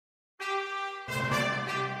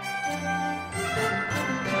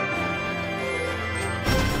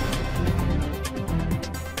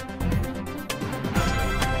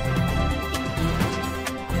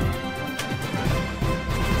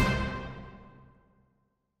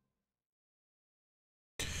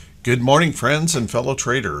Good morning, friends and fellow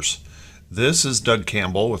traders. This is Doug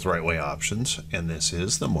Campbell with Right Way Options, and this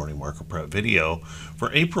is the Morning Market Prep video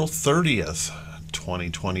for April 30th,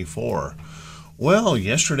 2024. Well,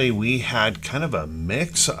 yesterday we had kind of a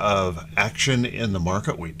mix of action in the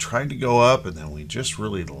market. We tried to go up and then we just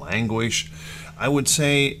really languished. I would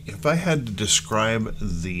say if I had to describe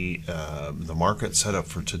the market setup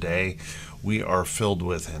for today, we are filled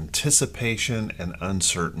with anticipation and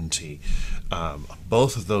uncertainty.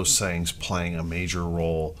 Both of those things playing a major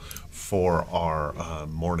role for our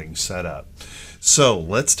morning setup. So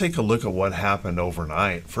let's take a look at what happened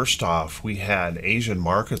overnight. First off, we had Asian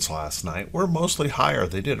markets last night. We're mostly higher.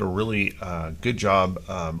 They did a really good job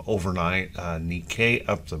overnight. Nikkei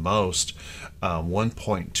up the most,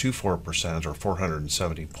 1.24% or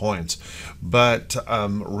 470 points, but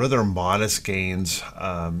rather modest gains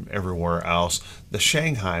everywhere else. The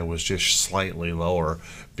Shanghai was just slightly lower,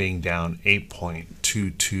 being down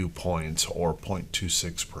 8.22 points or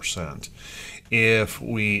 0.26%.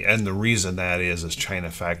 And the reason that is China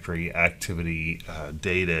factory activity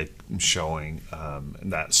data showing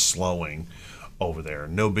that slowing over there.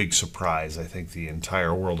 No big surprise. I think the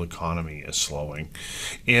entire world economy is slowing.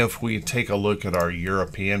 If we take a look at our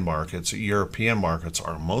European markets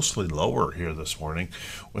are mostly lower here this morning,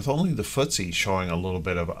 with only the FTSE showing a little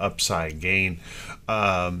bit of upside gain.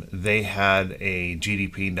 They had a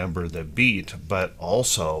GDP number that beat, but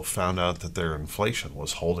also found out that their inflation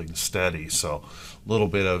was holding steady. So a little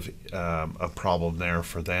bit of a problem there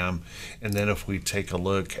for them. And then if we take a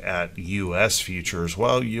look at U.S. futures,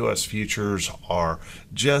 well, U.S. futures are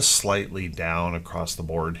just slightly down across the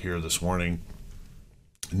board here this morning.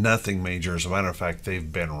 Nothing major. As a matter of fact, they've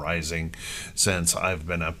been rising since I've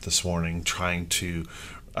been up this morning trying to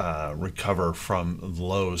recover from the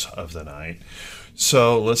lows of the night.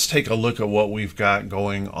 So let's take a look at what we've got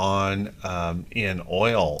going on in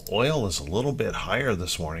oil. Oil is a little bit higher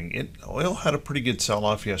this morning. Oil had a pretty good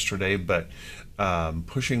sell-off yesterday, but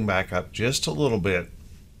pushing back up just a little bit.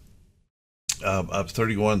 Up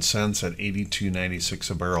 31 cents at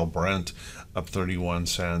 82.96 a barrel. Brent up 31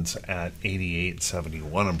 cents at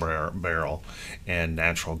 88.71 a barrel, and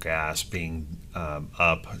natural gas being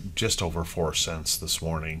up just over 4 cents this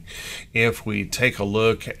morning. If we take a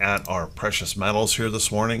look at our precious metals here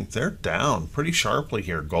this morning, they're down pretty sharply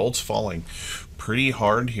here. Gold's falling pretty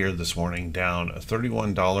hard here this morning, down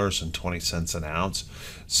 $31.20 an ounce.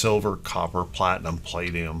 Silver, copper, platinum,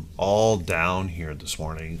 palladium, all down here this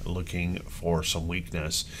morning, looking for some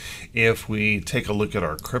weakness. If we take a look at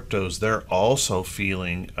our cryptos, they're also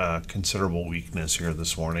feeling considerable weakness here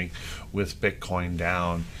this morning, with Bitcoin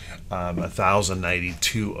down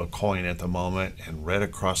 1,092 a coin at the moment, and red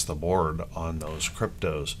across the board on those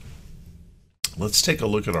cryptos. Let's take a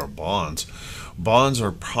look at our bonds. Bonds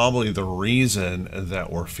are probably the reason that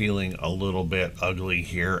we're feeling a little bit ugly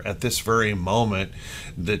here. At this very moment,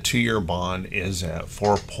 the 2-year bond is at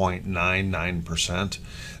 4.99%.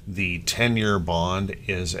 The 10-year bond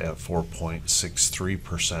is at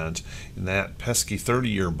 4.63%. And that pesky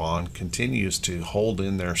 30-year bond continues to hold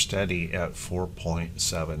in there steady at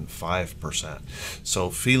 4.75%. So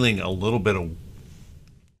feeling a little bit of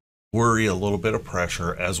worry, a little bit of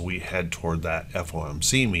pressure as we head toward that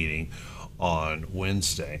FOMC meeting on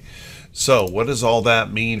Wednesday. So what does all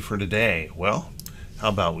that mean for today? Well, how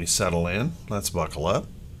about we settle in? Let's buckle up.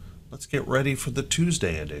 Let's get ready for the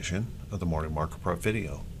Tuesday edition of the Morning Market Prep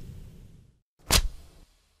video.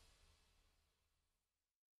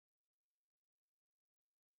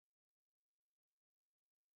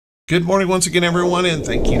 Good morning once again, everyone, and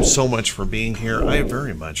thank you so much for being here. I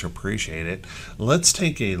very much appreciate it. Let's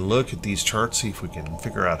take a look at these charts, see if we can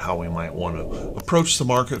figure out how we might want to approach the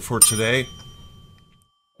market for today.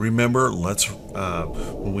 Remember,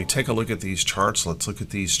 when we take a look at these charts, let's look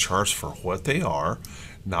at these charts for what they are,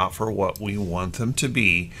 not for what we want them to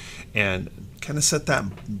be, and kind of set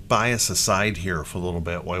that bias aside here for a little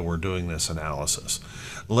bit while we're doing this analysis.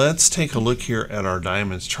 Let's take a look here at our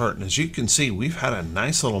diamonds chart, and as you can see, we've had a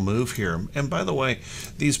nice little move here. And by the way,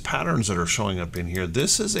 these patterns that are showing up in here,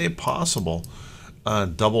 this is a possible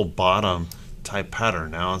double bottom type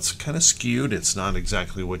pattern. Now it's kind of skewed. It's not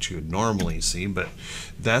exactly what you would normally see, but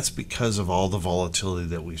that's because of all the volatility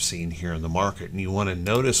that we've seen here in the market. And you want to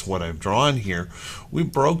notice what I've drawn here. We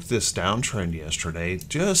broke this downtrend yesterday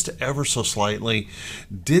just ever so slightly.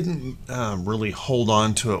 Didn't really hold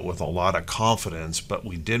on to it with a lot of confidence, but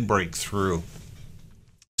we did break through.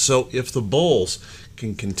 So if the bulls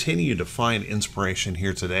can continue to find inspiration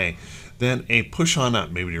here today, then a push on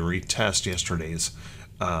up, maybe to retest yesterday's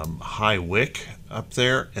high wick up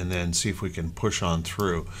there, and then see if we can push on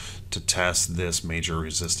through to test this major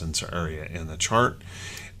resistance area in the chart.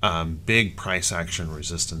 big price action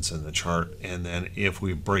resistance in the chart. And then if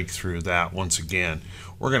we break through that, once again,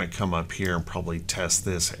 we're going to come up here and probably test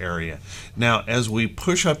this area. Now, as we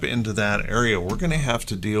push up into that area, we're going to have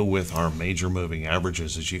to deal with our major moving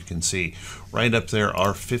averages. As you can see, right up there,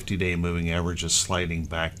 our 50-day moving average is sliding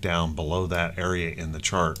back down below that area in the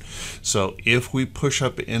chart. So if we push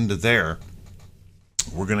up into there,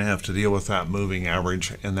 we're going to have to deal with that moving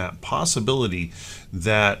average and that possibility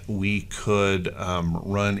that we could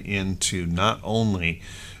run into not only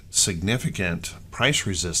significant price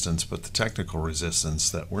resistance, but the technical resistance,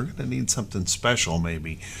 that we're going to need something special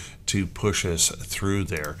maybe to push us through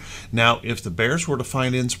there. Now, if the bears were to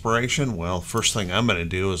find inspiration, well, first thing I'm going to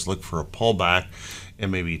do is look for a pullback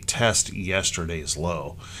and maybe test yesterday's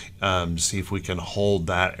low, see if we can hold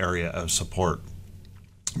that area of support,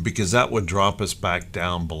 because that would drop us back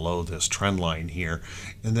down below this trend line here,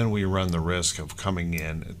 and then we run the risk of coming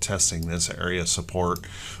in, testing this area support,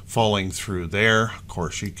 falling through there. Of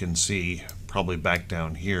course, you can see probably back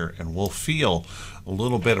down here, and we'll feel a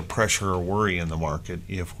little bit of pressure or worry in the market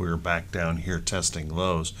if we're back down here testing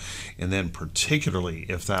lows, and then particularly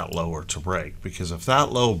if that low were to break, because if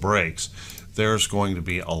that low breaks, there's going to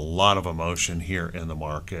be a lot of emotion here in the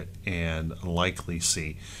market and likely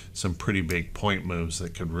see some pretty big point moves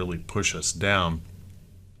that could really push us down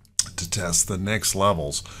to test the next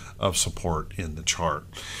levels of support in the chart.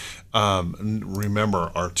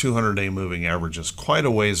 Remember, our 200-day moving average is quite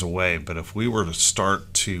a ways away, but if we were to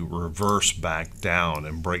start to reverse back down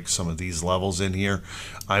and break some of these levels in here,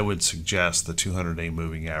 I would suggest the 200-day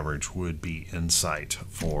moving average would be in sight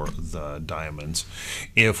for the diamonds.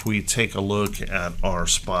 If we take a look at our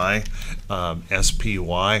SPY,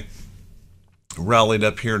 SPY, rallied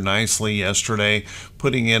up here nicely yesterday,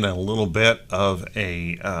 putting in a little bit of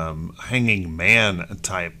a hanging man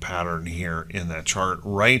type pattern here in that chart,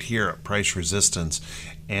 right here at price resistance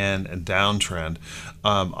and a downtrend.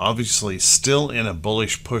 Obviously still in a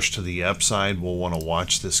bullish push to the upside. We'll want to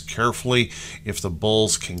watch this carefully. If the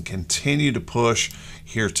bulls can continue to push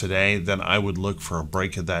here today, then I would look for a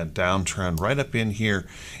break of that downtrend right up in here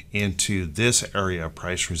into this area of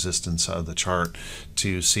price resistance of the chart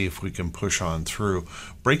to see if we can push on through.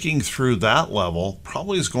 Breaking through that level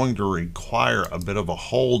probably is going to require a bit of a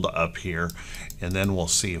hold up here, and then we'll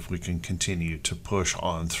see if we can continue to push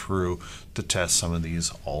on through to test some of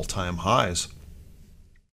these all-time highs.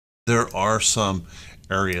 There are some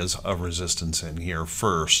areas of resistance in here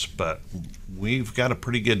first, but we've got a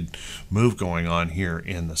pretty good move going on here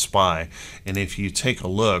in the SPY. And if you take a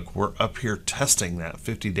look, we're up here testing that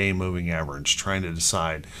 50-day moving average, trying to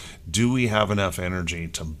decide, do we have enough energy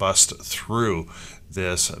to bust through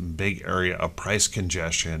this big area of price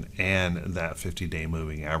congestion and that 50-day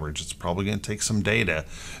moving average? It's probably going to take some data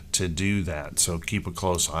to do that, so keep a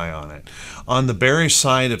close eye on it. On the bearish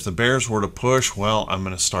side, if the bears were to push, well, I'm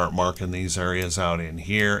going to start marking these areas out in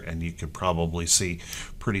here, and you could probably see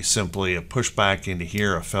pretty simply a pushback into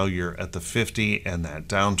here, a failure at the 50, and that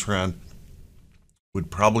downtrend would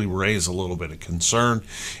probably raise a little bit of concern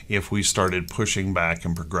if we started pushing back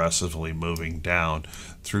and progressively moving down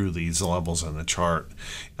through these levels in the chart.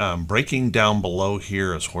 Breaking down below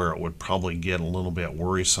here is where it would probably get a little bit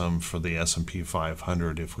worrisome for the S&P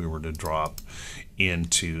 500 if we were to drop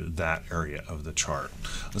into that area of the chart.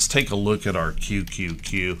 Let's take a look at our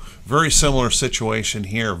QQQ. Very similar situation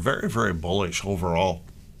here, very, very bullish overall.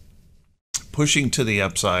 Pushing to the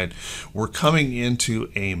upside, we're coming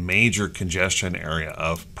into a major congestion area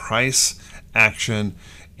of price action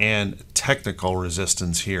and technical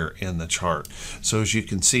resistance here in the chart. So as you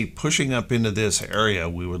can see, pushing up into this area,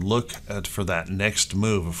 we would look for that next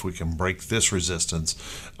move if we can break this resistance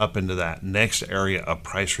up into that next area of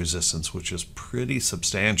price resistance, which is pretty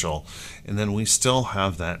substantial. And then we still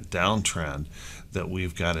have that downtrend that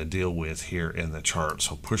we've got to deal with here in the chart.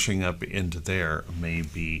 So pushing up into there may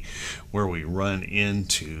be where we run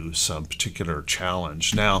into some particular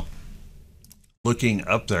challenge. Now, looking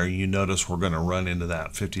up there, you notice we're going to run into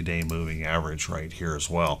that 50-day moving average right here as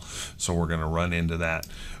well. So we're going to run into that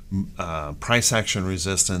price action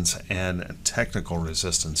resistance and technical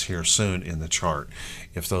resistance here soon in the chart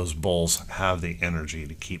if those bulls have the energy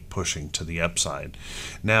to keep pushing to the upside.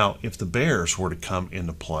 Now, if the bears were to come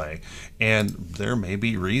into play, and there may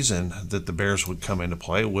be reason that the bears would come into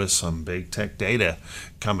play with some big tech data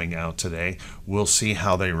coming out today, we'll see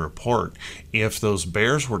how they report. If those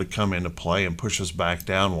bears were to come into play and push us back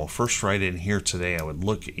down, well, first right in here today, I would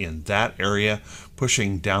look in that area.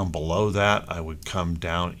 Pushing down below that, I would come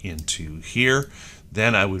down into here.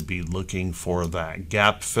 Then I would be looking for that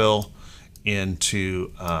gap fill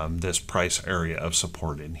into this price area of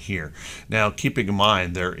support in here. Now, keeping in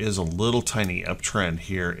mind, there is a little tiny uptrend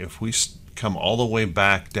here. If we come all the way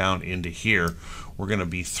back down into here, we're going to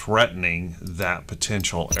be threatening that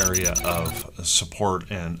potential area of support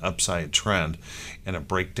and upside trend. And a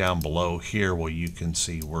breakdown below here, well, you can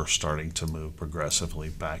see we're starting to move progressively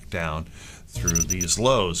back down through these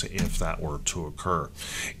lows if that were to occur.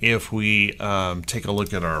 If we take a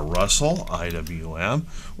look at our Russell IWM,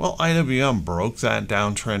 well, IWM broke that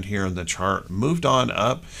downtrend here in the chart, moved on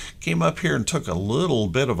up, came up here and took a little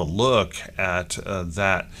bit of a look at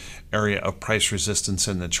that area of price resistance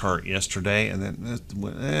in the chart yesterday, and then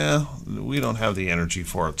we don't have the energy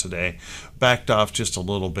for it today. Backed off just a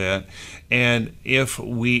little bit, and if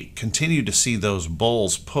we continue to see those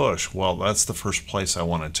bulls push, well, that's the first place I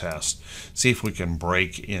want to test. See if we can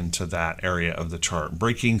break into that area of the chart.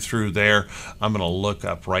 Breaking through there, I'm going to look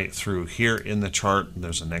up right through here in the chart.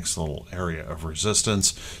 There's a next little area of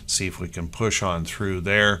resistance. See if we can push on through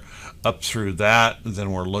there, up through that.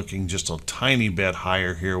 Then we're looking just a tiny bit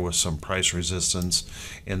higher here with some price resistance,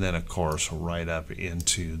 and then of course right up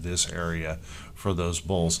into this area for those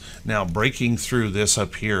bulls. Now, breaking through this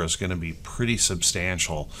up here is going to be pretty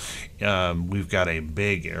substantial. We've got a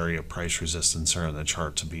big area of price resistance here in the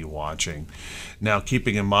chart to be watching. Now,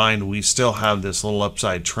 keeping in mind, we still have this little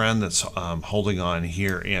upside trend that's holding on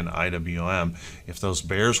here in IWM. If those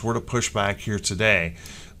bears were to push back here today,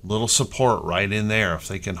 little support right in there. If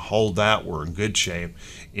they can hold that, we're in good shape.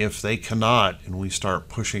 If they cannot and we start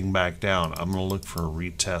pushing back down, I'm going to look for a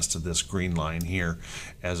retest of this green line here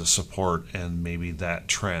as a support and maybe that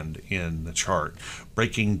trend in the chart.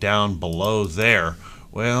 Breaking down below there,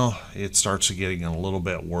 well, it starts getting a little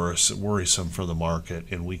bit worrisome for the market,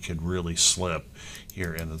 and we could really slip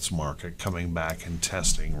here in this market, coming back and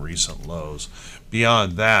testing recent lows.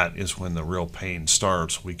 Beyond that is when the real pain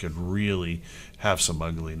starts. We could really have some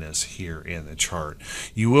ugliness here in the chart.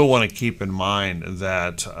 You will want to keep in mind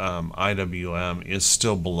that IWM is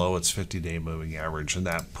still below its 50-day moving average, and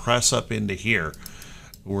that press up into here,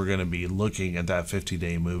 we're going to be looking at that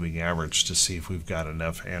 50-day moving average to see if we've got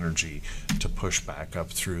enough energy to push back up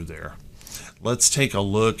through there. Let's take a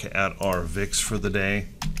look at our VIX for the day.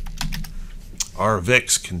 Our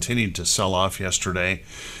VIX continued to sell off yesterday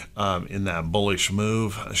in that bullish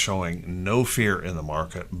move, showing no fear in the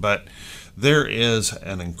market, but there is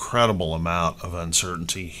an incredible amount of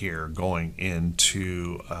uncertainty here going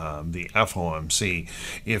into the FOMC.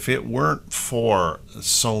 If it weren't for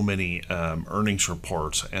so many earnings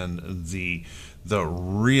reports and the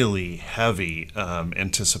really heavy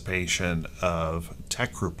anticipation of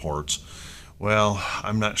tech reports, well,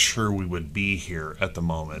 I'm not sure we would be here at the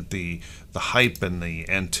moment. The hype and the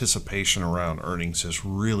anticipation around earnings is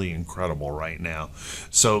really incredible right now.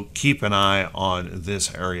 So keep an eye on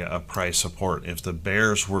this area of price support. If the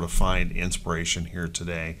bears were to find inspiration here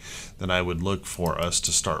today, then I would look for us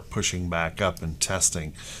to start pushing back up and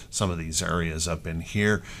testing some of these areas up in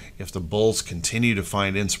here. If the bulls continue to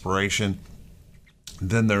find inspiration,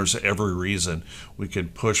 then there's every reason we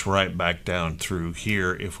could push right back down through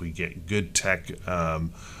here. If we get good tech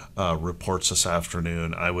reports this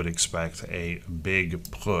afternoon, I would expect a big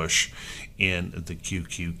push in the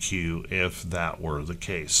QQQ if that were the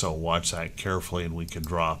case. So watch that carefully, and we could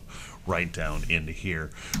drop right down into here.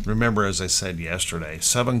 Remember, as I said yesterday,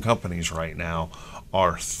 7 companies right now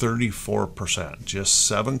are 34%. Just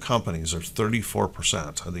 7 companies are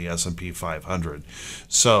 34% of the S&P 500.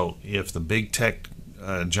 So if the big tech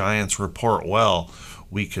giants report well,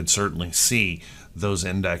 we could certainly see those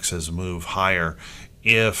indexes move higher.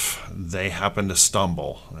 If they happen to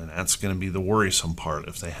stumble, and that's going to be the worrisome part,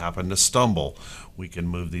 if they happen to stumble, we can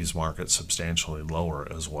move these markets substantially lower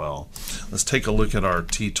as well. Let's take a look at our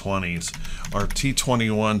T20s. Our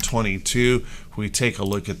T21-22, if we take a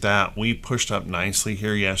look at that, we pushed up nicely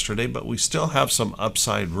here yesterday, but we still have some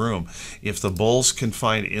upside room. If the bulls can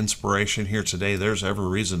find inspiration here today, there's every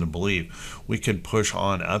reason to believe we could push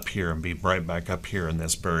on up here and be right back up here in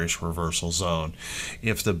this bearish reversal zone.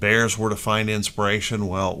 If the bears were to find inspiration,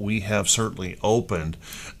 well, we have certainly opened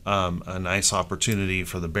a nice opportunity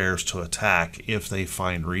for the bears to attack if they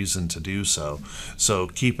find reason to do so. So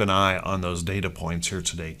keep an eye on those data points here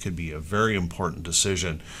today. Could be a very important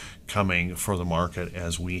decision coming for the market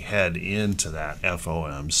as we head into that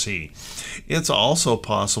FOMC. It's also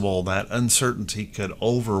possible that uncertainty could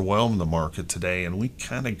overwhelm the market today, and we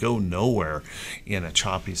kind of go nowhere in a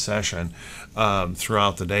choppy session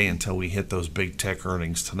throughout the day until we hit those big tech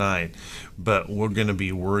earnings tonight. But we're going to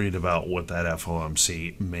be worried about what that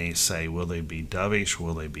FOMC may say. Will they be dovish?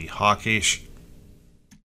 Will they be hawkish?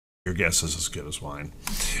 Your guess is as good as mine.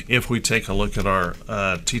 If we take a look at our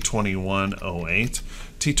T2108,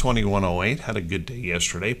 T2108 had a good day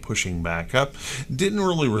yesterday, pushing back up. Didn't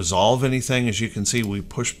really resolve anything. As you can see, we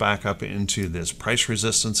pushed back up into this price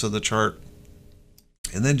resistance of the chart,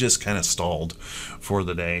 and then just kind of stalled for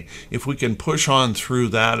the day. If we can push on through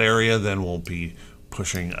that area, then we'll be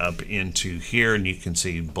pushing up into here, and you can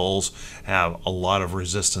see bulls have a lot of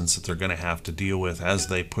resistance that they're going to have to deal with as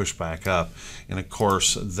they push back up. And of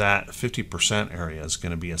course, that 50% area is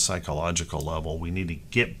going to be a psychological level. We need to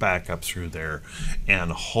get back up through there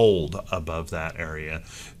and hold above that area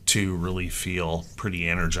to really feel pretty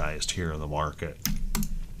energized here in the market.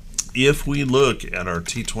 If we look at our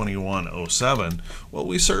T2107, well,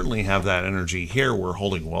 we certainly have that energy here. We're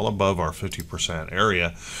holding well above our 50%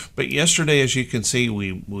 area. But yesterday, as you can see,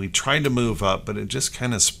 we tried to move up, but it just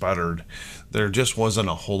kind of sputtered. There just wasn't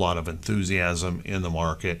a whole lot of enthusiasm in the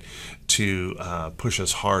market to push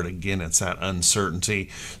us hard. Again, it's that uncertainty.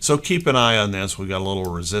 So keep an eye on this. We've got a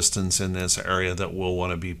little resistance in this area that we'll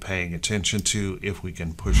want to be paying attention to if we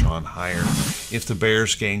can push on higher. If the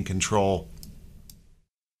bears gain control,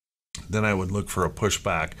 then I would look for a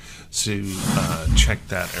pushback to check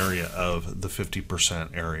that area of the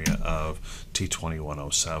 50% area of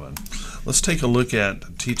T2107. Let's take a look at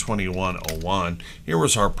T2101. Here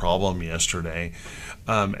was our problem yesterday.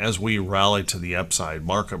 As we rallied to the upside,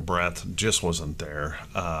 market breadth just wasn't there.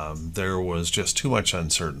 There was just too much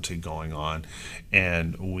uncertainty going on,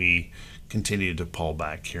 and we continued to pull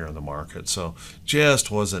back here in the market. So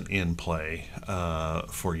just wasn't in play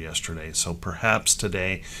for yesterday. So perhaps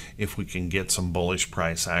today, if we can get some bullish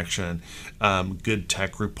price action, good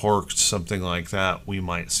tech reports, something like that, we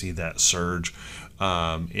might see that surge.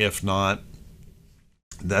 If not,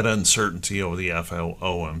 that uncertainty over the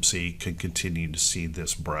FOMC could continue to see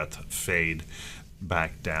this breadth fade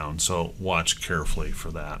back down. So watch carefully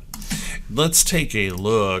for that. Let's take a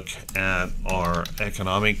look at our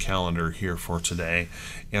economic calendar here for today.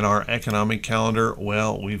 In our economic calendar,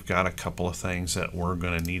 well, we've got a couple of things that we're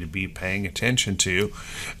going to need to be paying attention to.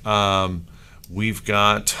 We've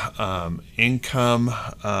got employment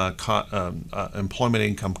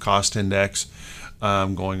income cost index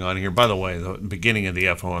going on here. By the way, the beginning of the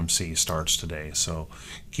FOMC starts today, so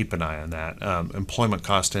keep an eye on that. Employment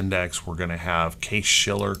cost index, we're going to have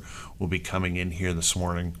Case-Shiller will be coming in here this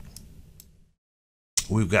morning.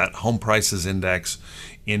 We've got home prices index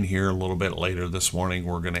in here a little bit later this morning.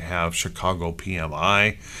 We're going to have Chicago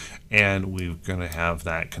PMI, and we're going to have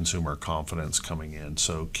that consumer confidence coming in.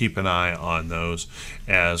 So keep an eye on those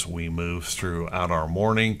as we move throughout our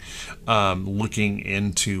morning. Looking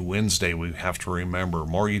into Wednesday, we have to remember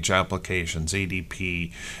mortgage applications,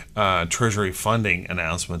 ADP, Treasury funding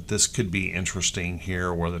announcement. This could be interesting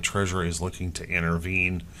here, where the Treasury is looking to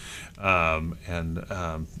intervene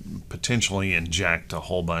and potentially inject a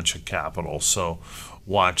whole bunch of capital. So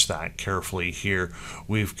watch that carefully here.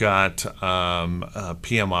 We've got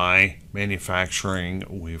PMI manufacturing,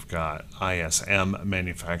 we've got ISM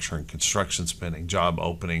manufacturing, construction spending, job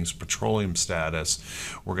openings, petroleum status.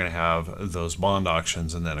 We're going to have those bond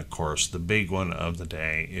auctions, and then of course the big one of the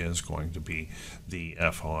day is going to be the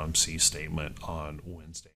FOMC statement on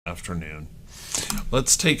Wednesday afternoon.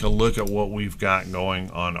 Let's take a look at what we've got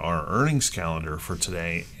going on our earnings calendar for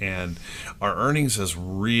today. And our earnings is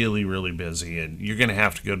really, really busy, and you're going to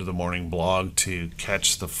have to go to the morning blog to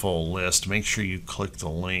catch the full list. Make sure you click the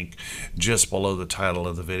link just below the title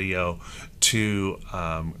of the video to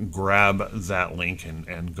grab that link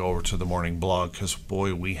and go over to the morning blog, because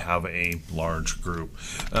boy, we have a large group.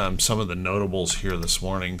 Some of the notables here this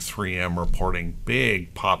morning: 3M reporting,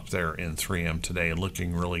 big pop there in 3M today,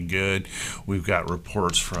 looking really good. We've got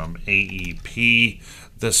reports from AEP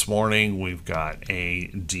this morning. We've got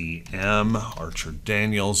ADM, Archer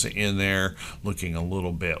Daniels, in there, looking a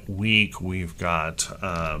little bit weak. We've got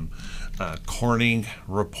Corning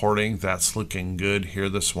reporting, that's looking good here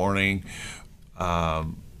this morning.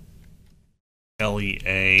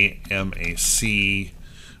 LEA, MAC,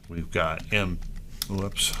 we've got MAC,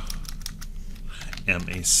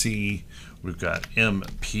 we've got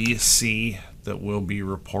MPC that will be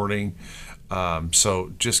reporting.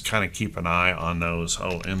 So just kind of keep an eye on those.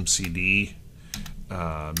 MCD,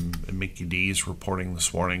 Mickey D's reporting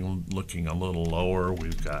this morning, looking a little lower.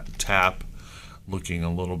 We've got TAP looking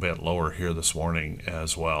a little bit lower here this morning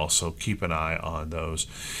as well. So keep an eye on those.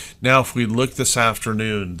 Now, if we look this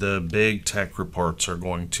afternoon, the big tech reports are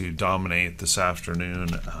going to dominate this afternoon.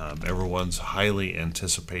 Everyone's highly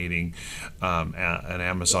anticipating an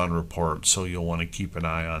Amazon report, so you'll want to keep an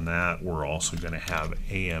eye on that. We're also going to have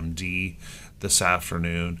AMD this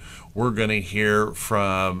afternoon. We're going to hear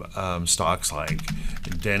from stocks like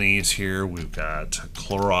Denny's here. We've got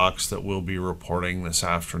Clorox that will be reporting this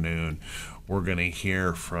afternoon. We're going to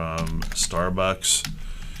hear from Starbucks.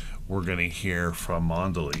 We're going to hear from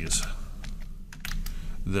Mondelez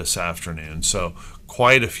this afternoon. So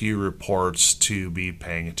quite a few reports to be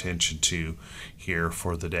paying attention to here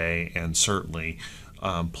for the day, and certainly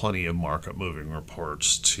plenty of market moving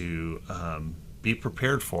reports to be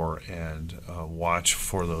prepared for, and watch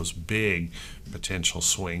for those big potential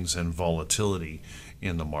swings and volatility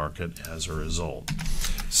in the market as a result.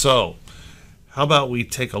 So how about we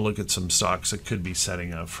take a look at some stocks that could be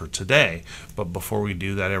setting up for today? But before we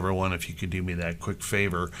do that, everyone, if you could do me that quick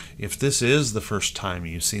favor, if this is the first time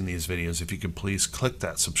you've seen these videos, if you could please click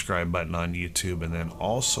that subscribe button on YouTube, and then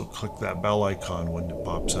also click that bell icon when it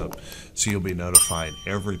pops up so you'll be notified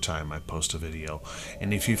every time I post a video.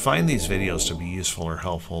 And if you find these videos to be useful or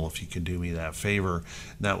helpful, if you could do me that favor,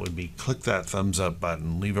 that would be click that thumbs up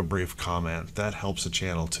button, leave a brief comment. That helps the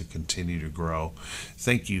channel to continue to grow.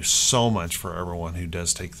 Thank you so much for everyone who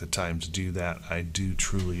does take the time to do that. I do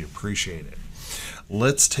truly appreciate it.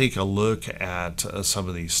 Let's take a look at some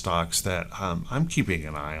of these stocks that I'm keeping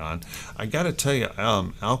an eye on. I got to tell you,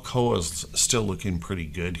 Alcoa is still looking pretty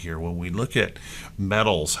good here. When we look at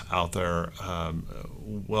metals out there,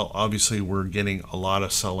 well, obviously we're getting a lot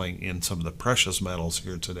of selling in some of the precious metals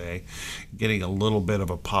here today, getting a little bit of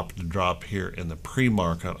a pop to drop here in the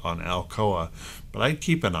pre-market on Alcoa. But I'd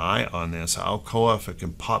keep an eye on this. Alcoa, if it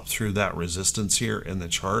can pop through that resistance here in the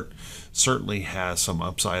chart, certainly has some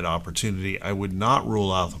upside opportunity. I would not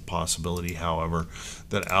rule out the possibility, however,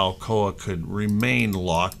 that Alcoa could remain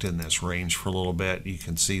locked in this range for a little bit. You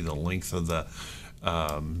can see the length of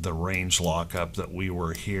the range lockup that we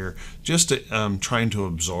were here, just trying to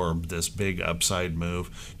absorb this big upside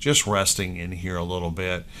move, just resting in here a little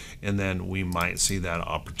bit, and then we might see that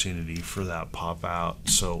opportunity for that pop out.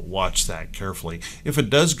 So watch that carefully. If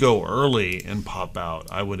it does go early and pop out,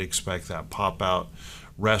 I would expect that pop out,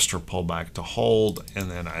 rest or pull back to hold,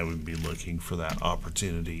 and then I would be looking for that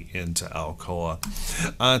opportunity into Alcoa.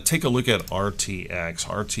 Take a look at RTX.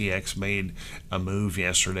 RTX made a move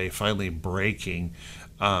yesterday, finally breaking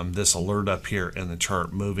this alert up here in the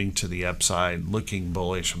chart, moving to the upside, looking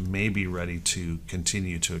bullish, maybe ready to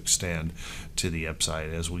continue to extend to the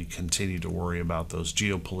upside as we continue to worry about those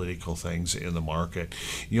geopolitical things in the market.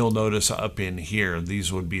 You'll notice up in here,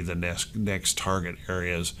 these would be the next target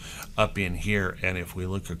areas up in here, and if we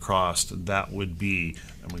look across, that would be,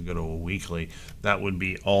 I'm going to go to a weekly, that would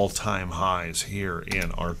be all-time highs here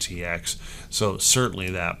in RTX. So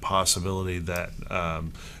certainly that possibility that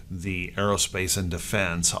the aerospace and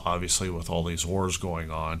defense, obviously with all these wars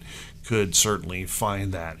going on, could certainly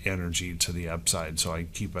find that energy to the upside. So I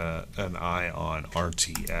keep an eye on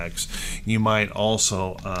RTX. You might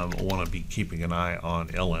also want to be keeping an eye on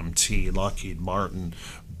LMT, Lockheed Martin,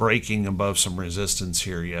 breaking above some resistance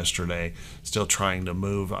here yesterday, still trying to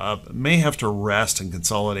move up. May have to rest and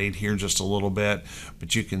consolidate here just a little bit,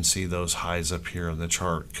 but you can see those highs up here in the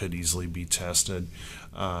chart could easily be tested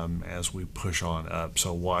as we push on up.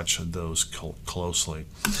 So watch those closely.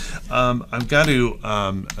 I've got to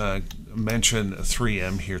mention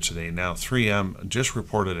 3M here today. Now 3M just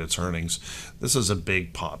reported its earnings. This is a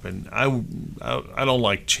big pop, and I don't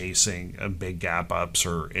like chasing big gap ups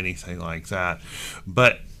or anything like that,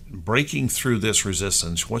 but breaking through this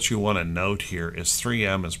resistance, what you want to note here is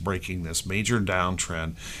 3M is breaking this major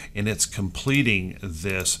downtrend, and it's completing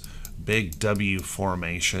this big W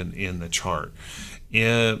formation in the chart.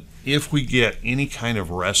 If we get any kind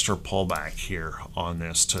of rest or pullback here on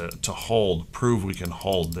this to hold, prove we can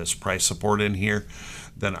hold this price support in here,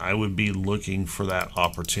 then I would be looking for that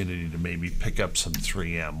opportunity to maybe pick up some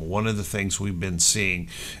 3M. One of the things we've been seeing,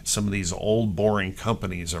 some of these old boring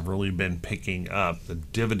companies have really been picking up. The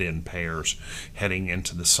dividend payers heading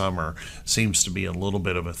into the summer seems to be a little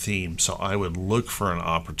bit of a theme. So I would look for an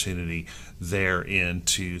opportunity there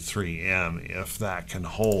into 3M if that can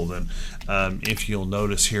hold. And if you'll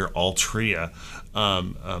notice here, Altria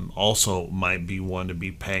also might be one to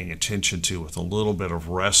be paying attention to with a little bit of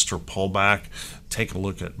rest or pullback. Take a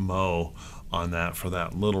look at Mo on that for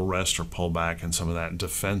that little rest or pullback and some of that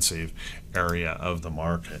defensive area of the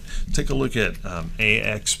market. Take a look at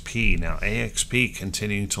AXP. Now AXP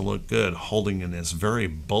continuing to look good, holding in this very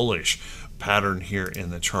bullish pattern here in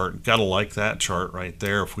the chart. Gotta like that chart right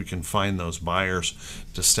there if we can find those buyers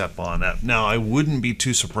to step on up. Now, I wouldn't be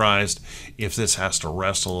too surprised if this has to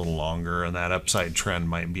rest a little longer and that upside trend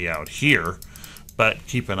might be out here. But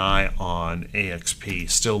keep an eye on AXP,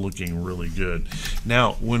 still looking really good.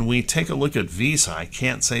 Now, when we take a look at Visa, I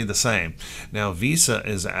can't say the same. Now, Visa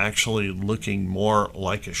is actually looking more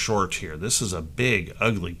like a short here. This is a big,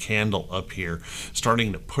 ugly candle up here,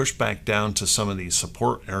 starting to push back down to some of these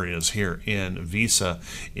support areas here in Visa.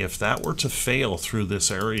 If that were to fail through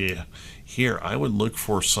this area here, I would look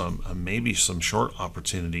for some maybe some short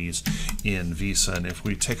opportunities in Visa. And if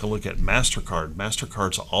we take a look at MasterCard,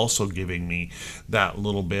 MasterCard's also giving me that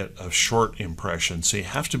little bit of short impression. So you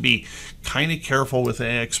have to be kind of careful with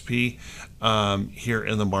AXP here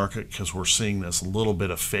in the market, because we're seeing this little bit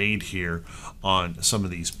of fade here on some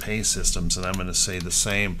of these pay systems, and I'm going to say the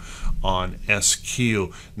same on SQ.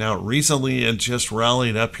 Now, recently it just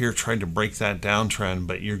rallied up here, tried to break that downtrend,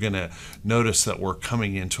 but you're going to notice that we're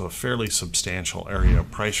coming into a fairly substantial area of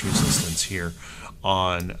price resistance here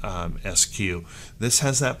on SQ. This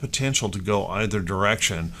has that potential to go either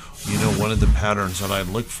direction. You know, one of the patterns that I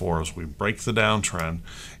look for is we break the downtrend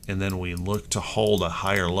and then we look to hold a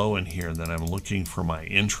higher low in here, and then I'm looking for my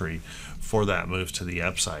entry for that move to the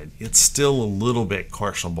upside. It's still a little bit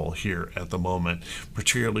questionable here at the moment,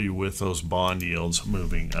 particularly with those bond yields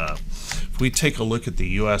moving up. If we take a look at the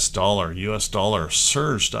US dollar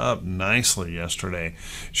surged up nicely yesterday,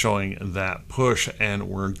 showing that push, and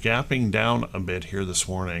we're gapping down a bit here this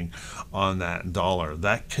morning on that dollar.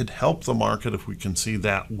 That could help the market if we can see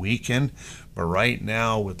that weaken, but right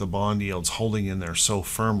now with the bond yields holding in there so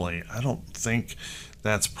firmly, I don't think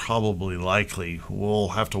that's probably likely. We'll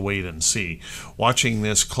have to wait and see. Watching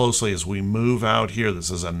this closely as we move out here. This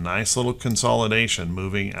is a nice little consolidation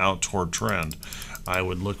moving out toward trend. I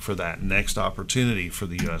would look for that next opportunity for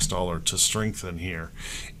the US dollar to strengthen here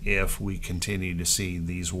if we continue to see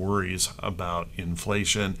these worries about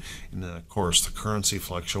inflation and then, of course, the currency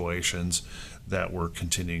fluctuations that we're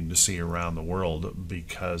continuing to see around the world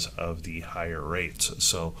because of the higher rates.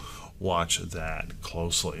 So watch that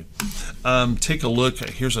closely. Take a look.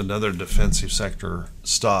 Here's another defensive sector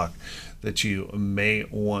stock that you may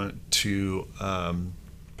want to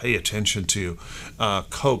pay attention to.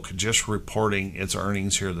 Coke just reporting its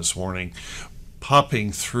earnings here this morning,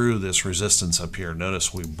 popping through this resistance up here.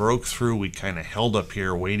 Notice we broke through, we kind of held up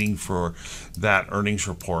here waiting for that earnings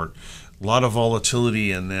report. A lot of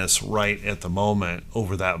volatility in this right at the moment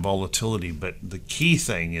over that volatility, but the key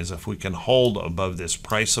thing is if we can hold above this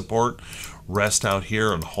price support, rest out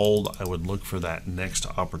here and hold, I would look for that next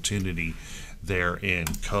opportunity there in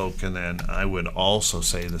Coke. And then I would also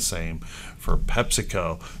say the same for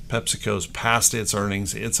PepsiCo. PepsiCo's past its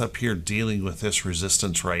earnings. It's up here dealing with this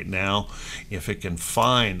resistance right now. If it can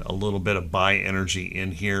find a little bit of buy energy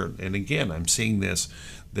in here, and again, I'm seeing this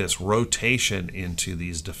rotation into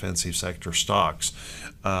these defensive sector stocks.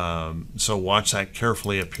 So watch that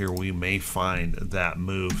carefully up here. We may find that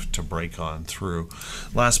move to break on through.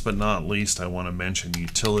 Last but not least, I want to mention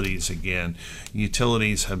utilities again.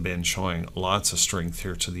 Utilities have been showing lots of strength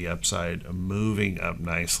here to the upside, moving up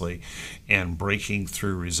nicely and breaking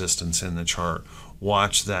through resistance in the chart.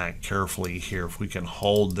 Watch that carefully here. If we can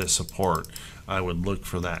hold this support, I would look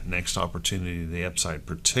for that next opportunity to the upside,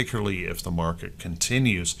 particularly if the market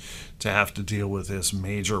continues to have to deal with this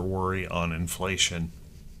major worry on inflation.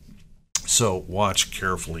 So watch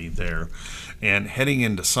carefully there. And heading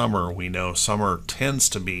into summer, we know summer tends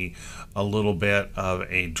to be a little bit of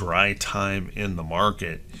a dry time in the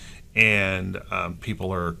market, and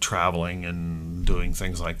people are traveling and doing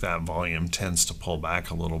things like that. Volume tends to pull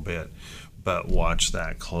back a little bit, but watch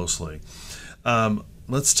that closely.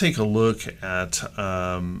 Let's take a look at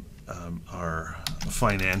our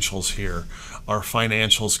financials here. Our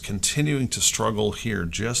financials continuing to struggle here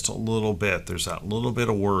just a little bit. There's that little bit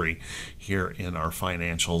of worry here in our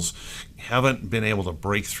financials. Haven't been able to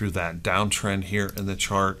break through that downtrend here in the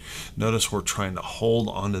chart. Notice we're trying to hold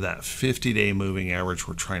onto that 50-day moving average.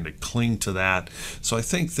 We're trying to cling to that. So I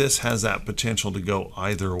think this has that potential to go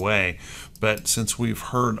either way. But since we've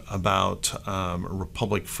heard about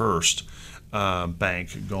Republic First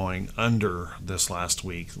Bank going under this last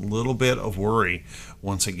week, a little bit of worry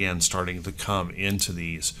once again starting to come into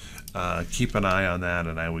these. Keep an eye on that,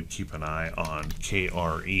 and I would keep an eye on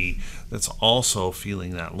KRE. That's also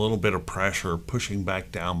feeling that little bit of pressure, pushing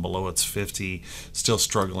back down below its 50, still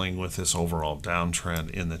struggling with this overall downtrend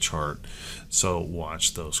in the chart. So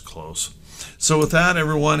watch those close. So with that,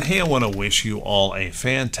 everyone, hey, I want to wish you all a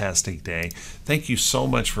fantastic day. Thank you so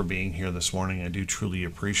much for being here this morning. I do truly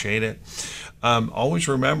appreciate it. Always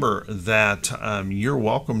remember that you're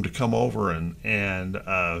welcome to come over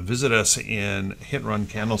and visit us in Hit Run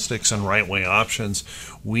Candlesticks and Right Way Options.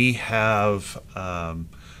 We have a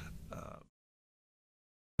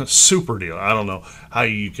super deal. I don't know how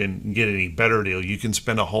you can get any better deal. You can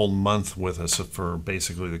spend a whole month with us for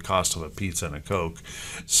basically the cost of a pizza and a Coke.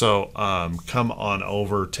 So come on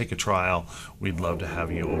over, take a trial. We'd love to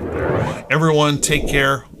have you over there. Everyone, take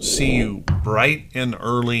care. See you bright and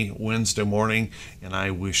early Wednesday morning, and I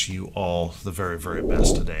wish you all the very, very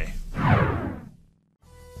best today.